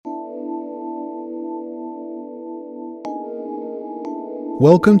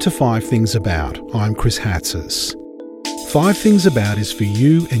Welcome to 5 Things About. I'm Chris Hatzis. 5 Things About is for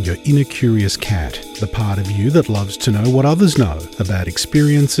you and your inner curious cat, the part of you that loves to know what others know about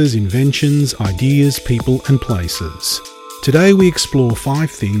experiences, inventions, ideas, people and places. Today we explore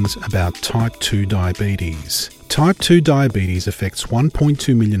 5 things about type 2 diabetes. Type 2 diabetes affects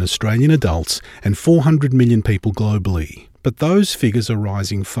 1.2 million Australian adults and 400 million people globally. But those figures are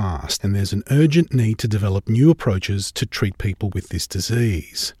rising fast, and there's an urgent need to develop new approaches to treat people with this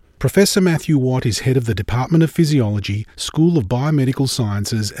disease. Professor Matthew Watt is head of the Department of Physiology, School of Biomedical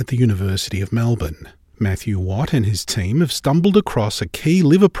Sciences at the University of Melbourne. Matthew Watt and his team have stumbled across a key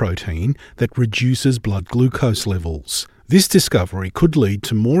liver protein that reduces blood glucose levels. This discovery could lead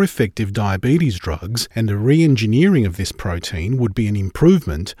to more effective diabetes drugs, and a re-engineering of this protein would be an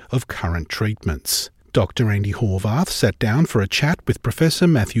improvement of current treatments. Dr. Andy Horvath sat down for a chat with Professor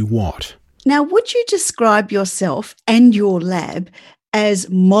Matthew Watt. Now, would you describe yourself and your lab as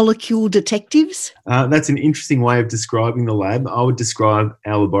molecule detectives? That's an interesting way of describing the lab. I would describe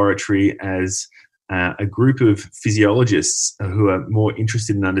our laboratory as a group of physiologists who are more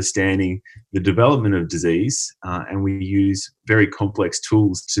interested in understanding the development of disease, and we use very complex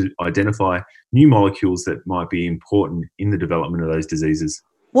tools to identify new molecules that might be important in the development of those diseases.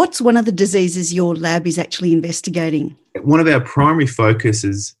 What's one of the diseases your lab is actually investigating? One of our primary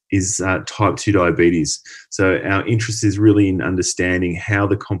focuses is type 2 diabetes. So our interest is really in understanding how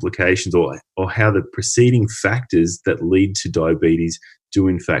the complications or how the preceding factors that lead to diabetes do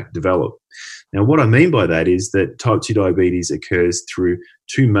in fact develop. Now, what I mean by that is that type 2 diabetes occurs through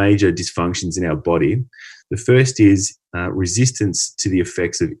 2 major dysfunctions in our body. The first is resistance to the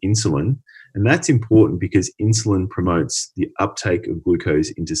effects of insulin. And that's important because insulin promotes the uptake of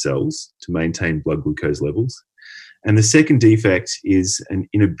glucose into cells to maintain blood glucose levels. And the second defect is an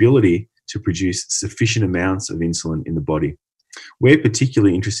inability to produce sufficient amounts of insulin in the body. We're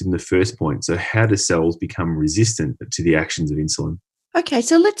particularly interested in the first point. So how do cells become resistant to the actions of insulin? Okay,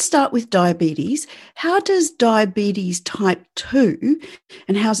 so let's start with diabetes. How does diabetes type 2,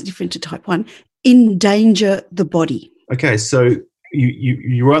 and how is it different to type 1, endanger the body? Okay, so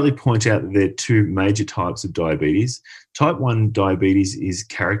you rightly point out that there are 2 major types of diabetes. Type 1 diabetes is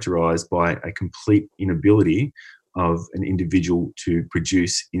characterised by a complete inability of an individual to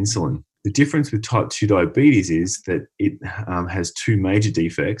produce insulin. The difference with type 2 diabetes is that it has 2 major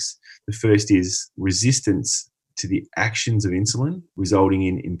defects. The first is resistance to the actions of insulin, resulting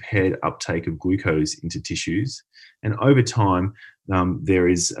in impaired uptake of glucose into tissues. And over time, there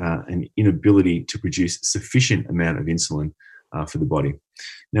is an inability to produce sufficient amount of insulin for the body.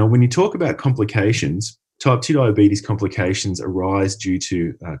 Now, when you talk about complications, type 2 diabetes complications arise due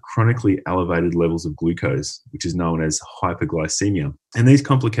to chronically elevated levels of glucose, which is known as hyperglycemia. And these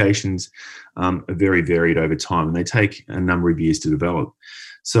complications are very varied over time, and they take a number of years to develop.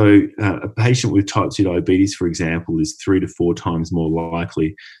 So a patient with type 2 diabetes, for example, is 3 to 4 times more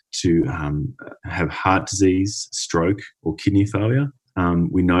likely to have heart disease, stroke, or kidney failure.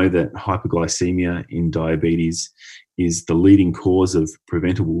 We know that hyperglycemia in diabetes is the leading cause of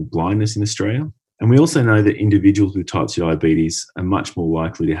preventable blindness in Australia. And we also know that individuals with type 2 diabetes are much more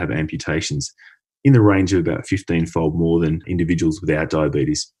likely to have amputations in the range of about 15-fold more than individuals without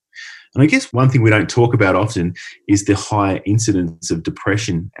diabetes. And I guess one thing we don't talk about often is the higher incidence of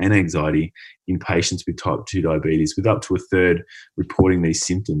depression and anxiety in patients with type 2 diabetes, with up to a third reporting these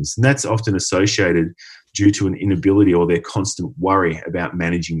symptoms. And that's often associated due to an inability or their constant worry about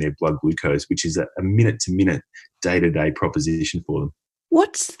managing their blood glucose, which is a minute-to-minute, day-to-day proposition for them.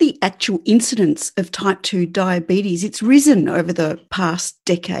 What's the actual incidence of type 2 diabetes? It's risen over the past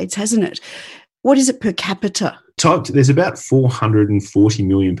decades, hasn't it? What is it per capita? There's about 440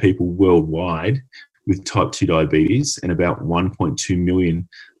 million people worldwide with type 2 diabetes and about 1.2 million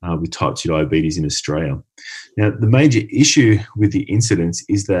with type 2 diabetes in Australia. Now, the major issue with the incidence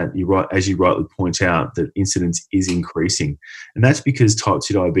is that, as you rightly point out, that incidence is increasing. And that's because type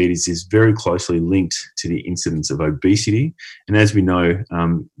 2 diabetes is very closely linked to the incidence of obesity. And as we know,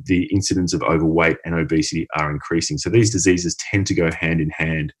 the incidence of overweight and obesity are increasing. So these diseases tend to go hand in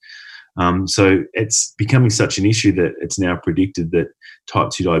hand. So it's becoming such an issue that it's now predicted that type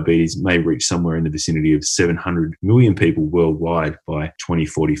 2 diabetes may reach somewhere in the vicinity of 700 million people worldwide by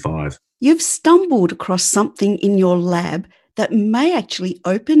 2045. You've stumbled across something in your lab that may actually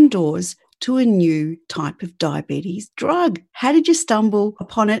open doors to a new type of diabetes drug. How did you stumble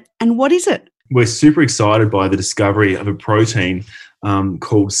upon it, and what is it? We're super excited by the discovery of a protein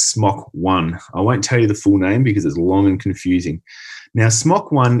called SMOC1. I won't tell you the full name because it's long and confusing. Now,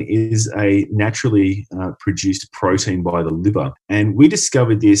 SMOC1 is a naturally produced protein by the liver, and we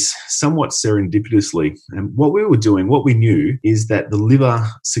discovered this somewhat serendipitously. And what we knew is that the liver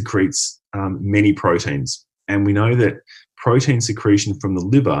secretes many proteins, and we know that protein secretion from the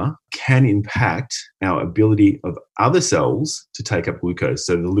liver can impact our ability of other cells to take up glucose.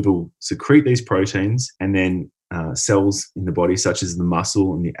 So the liver will secrete these proteins, and then cells in the body, such as the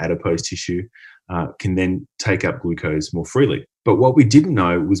muscle and the adipose tissue, can then take up glucose more freely. But what we didn't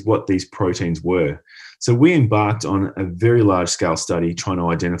know was what these proteins were. So we embarked on a very large-scale study trying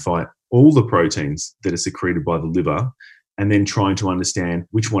to identify all the proteins that are secreted by the liver, and then trying to understand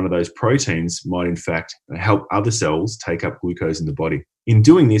which one of those proteins might in fact help other cells take up glucose in the body. In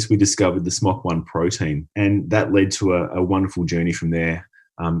doing this, we discovered the SMOC1 protein, and that led to a wonderful journey from there,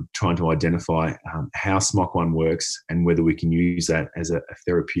 trying to identify how SMOC1 works and whether we can use that as a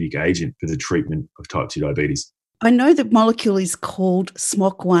therapeutic agent for the treatment of type 2 diabetes. I know the molecule is called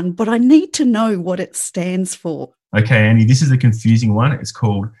SMOC1, but I need to know what it stands for. Okay, Andy, this is a confusing one. It's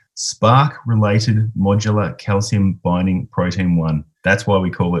called Spark-Related Modular Calcium Binding Protein 1. That's why we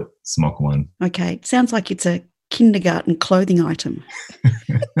call it SMOC1. Okay, sounds like it's a kindergarten clothing item.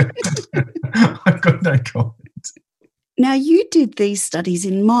 I've got no comment. Now, you did these studies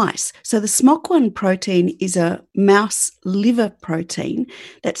in mice. So the SMOC1 protein is a mouse liver protein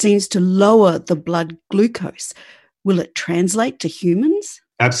that seems to lower the blood glucose. Will it translate to humans?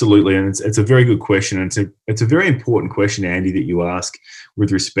 Absolutely, and it's a very good question. And it's a very important question, Andy, that you ask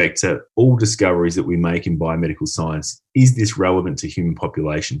with respect to all discoveries that we make in biomedical science. Is this relevant to human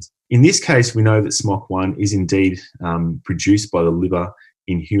populations? In this case, we know that SMOC1 is indeed produced by the liver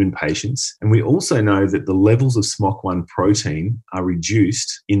in human patients. And we also know that the levels of SMOC1 protein are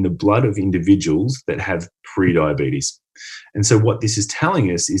reduced in the blood of individuals that have prediabetes. And so what this is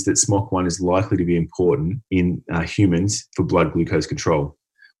telling us is that SMOC1 is likely to be important in humans for blood glucose control.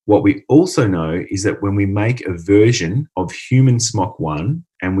 What we also know is that when we make a version of human SMOC1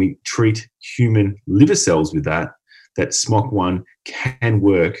 and we treat human liver cells with that SMOC1 can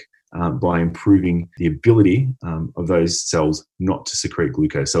work by improving the ability of those cells not to secrete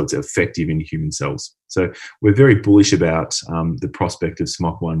glucose. So it's effective in human cells. So we're very bullish about the prospect of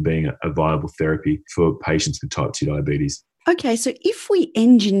SMOC1 being a viable therapy for patients with type 2 diabetes. Okay, so if we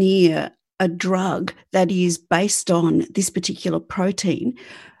engineer a drug that is based on this particular protein,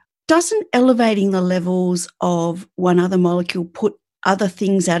 doesn't elevating the levels of one other molecule put other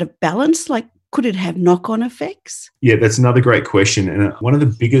things out of balance? Like, could it have knock-on effects? Yeah, that's another great question. And one of the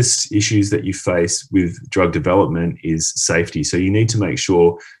biggest issues that you face with drug development is safety. So you need to make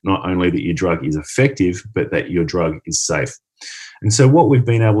sure not only that your drug is effective, but that your drug is safe. And so what we've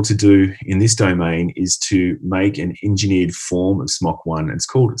been able to do in this domain is to make an engineered form of SMOC1. It's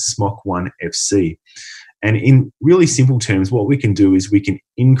called SMOC1 FC. And in really simple terms, what we can do is we can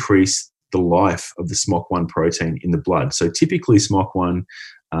increase the life of the SMOC1 protein in the blood. So typically SMOC1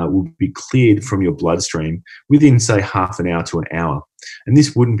 will be cleared from your bloodstream within, say, half an hour to an hour. And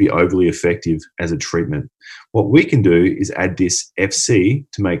this wouldn't be overly effective as a treatment. What we can do is add this FC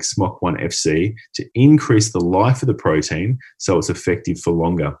to make SMOC1 FC to increase the life of the protein so it's effective for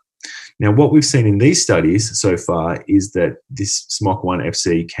longer. Now, what we've seen in these studies so far is that this SMOC1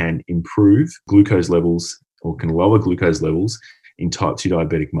 FC can improve glucose levels or can lower glucose levels in type 2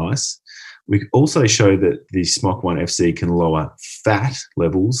 diabetic mice. We also show that the SMOC1 FC can lower fat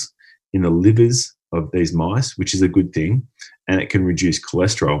levels in the livers of these mice, which is a good thing, and it can reduce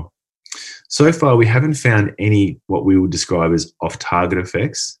cholesterol. So far, we haven't found any what we would describe as off-target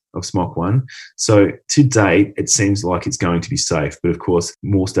effects of SMOC1. So to date, it seems like it's going to be safe. But of course,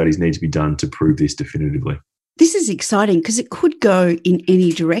 more studies need to be done to prove this definitively. This is exciting because it could go in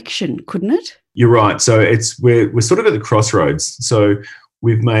any direction, couldn't it? You're right. So we're sort of at the crossroads. So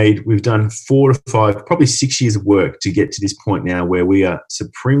we've done 4 to 5, probably 6 years of work to get to this point now where we are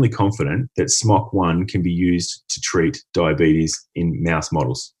supremely confident that SMOC1 can be used to treat diabetes in mouse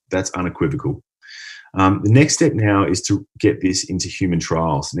models. That's unequivocal. The next step now is to get this into human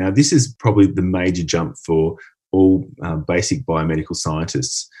trials. Now, this is probably the major jump for all basic biomedical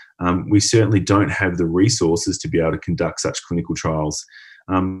scientists. We certainly don't have the resources to be able to conduct such clinical trials.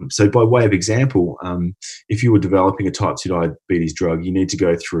 So by way of example, if you were developing a type 2 diabetes drug, you need to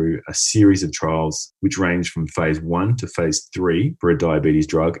go through a series of trials which range from phase 1 to phase 3 for a diabetes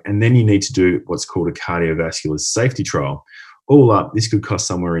drug. And then you need to do what's called a cardiovascular safety trial. All up, this could cost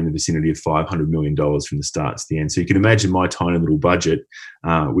somewhere in the vicinity of $500 million from the start to the end. So you can imagine my tiny little budget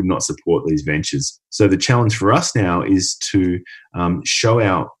would not support these ventures. So the challenge for us now is to show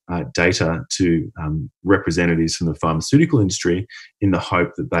our data to representatives from the pharmaceutical industry in the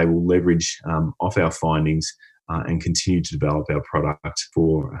hope that they will leverage off our findings and continue to develop our product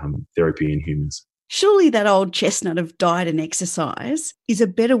for therapy in humans. Surely that old chestnut of diet and exercise is a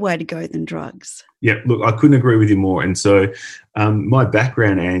better way to go than drugs. Yeah, look, I couldn't agree with you more. And so my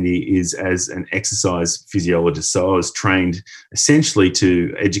background, Andy, is as an exercise physiologist. So I was trained essentially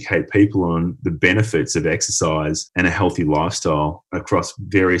to educate people on the benefits of exercise and a healthy lifestyle across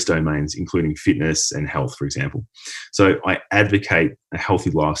various domains, including fitness and health, for example. So I advocate a healthy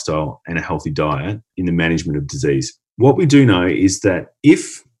lifestyle and a healthy diet in the management of disease. What we do know is that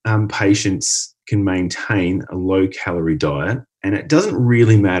if patients can maintain a low-calorie diet, and it doesn't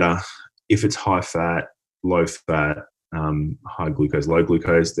really matter if it's high fat, low fat, high glucose, low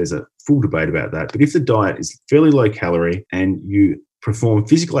glucose. There's a full debate about that. But if the diet is fairly low calorie and you perform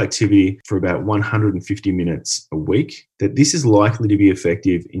physical activity for about 150 minutes a week, that this is likely to be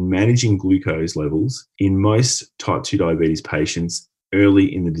effective in managing glucose levels in most type 2 diabetes patients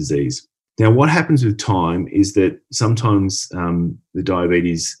early in the disease. Now, what happens with time is that sometimes the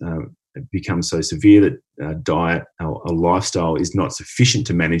diabetes becomes so severe that diet or a lifestyle is not sufficient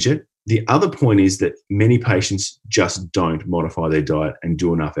to manage it. The other point is that many patients just don't modify their diet and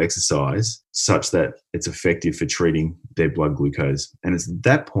do enough exercise such that it's effective for treating their blood glucose. And it's at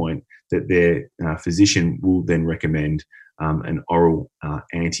that point that their physician will then recommend an oral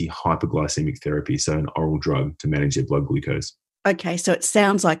anti-hyperglycemic therapy, so an oral drug to manage their blood glucose. Okay, so it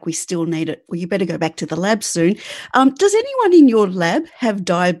sounds like we still need it. Well, you better go back to the lab soon. Does anyone in your lab have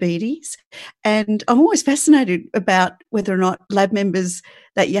diabetes? And I'm always fascinated about whether or not lab members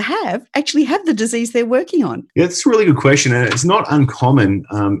that you have actually have the disease they're working on. Yeah, that's a really good question. And it's not uncommon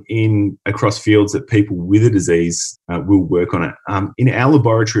across fields that people with a disease will work on it. In our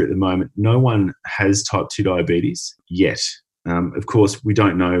laboratory at the moment, no one has type 2 diabetes yet. Of course, we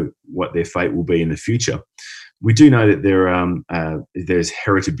don't know what their fate will be in the future. We do know that there's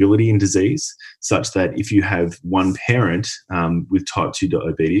heritability in disease, such that if you have one parent with type 2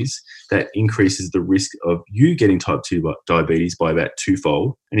 diabetes, that increases the risk of you getting type 2 diabetes by about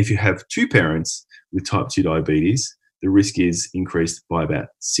twofold. And if you have two parents with type 2 diabetes, the risk is increased by about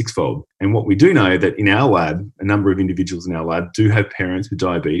sixfold. And what we do know that in our lab, a number of individuals in our lab do have parents with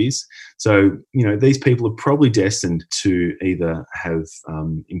diabetes. So, these people are probably destined to either have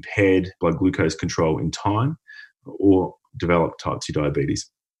impaired blood glucose control in time or develop type 2 diabetes.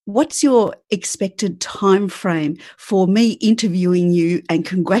 What's your expected time frame for me interviewing you and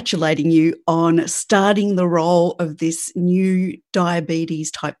congratulating you on starting the role of this new diabetes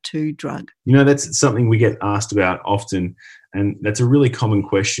type 2 drug? That's something we get asked about often, and that's a really common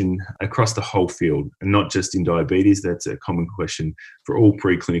question across the whole field, and not just in diabetes. That's a common question for all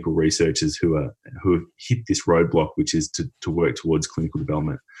preclinical researchers who have hit this roadblock, which is to work towards clinical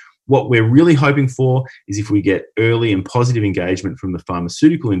development. What we're really hoping for is if we get early and positive engagement from the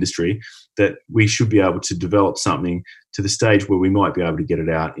pharmaceutical industry, that we should be able to develop something to the stage where we might be able to get it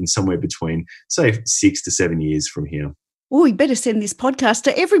out in somewhere between, say, 6 to 7 years from here. Oh, we better send this podcast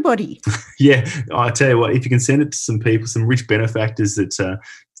to everybody. Yeah, I tell you what, if you can send it to some people, some rich benefactors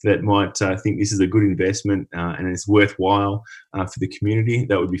that might think this is a good investment and it's worthwhile for the community,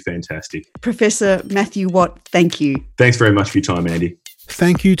 that would be fantastic. Professor Matthew Watt, thank you. Thanks very much for your time, Andy.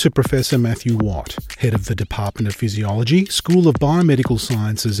 Thank you to Professor Matthew Watt, Head of the Department of Physiology, School of Biomedical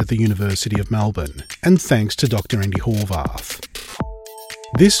Sciences at the University of Melbourne. And thanks to Dr. Andy Horvath.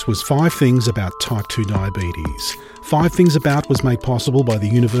 This was 5 Things About Type 2 Diabetes. 5 Things About was made possible by the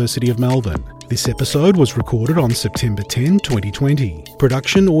University of Melbourne. This episode was recorded on September 10, 2020.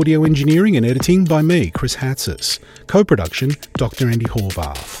 Production, audio engineering and editing by me, Chris Hatzis. Co-production, Dr. Andy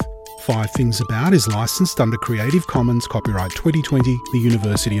Horvath. 5 Things About is licensed under Creative Commons Copyright 2020, the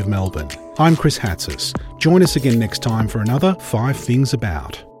University of Melbourne. I'm Chris Hatzis. Join us again next time for another 5 Things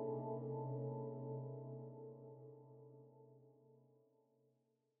About.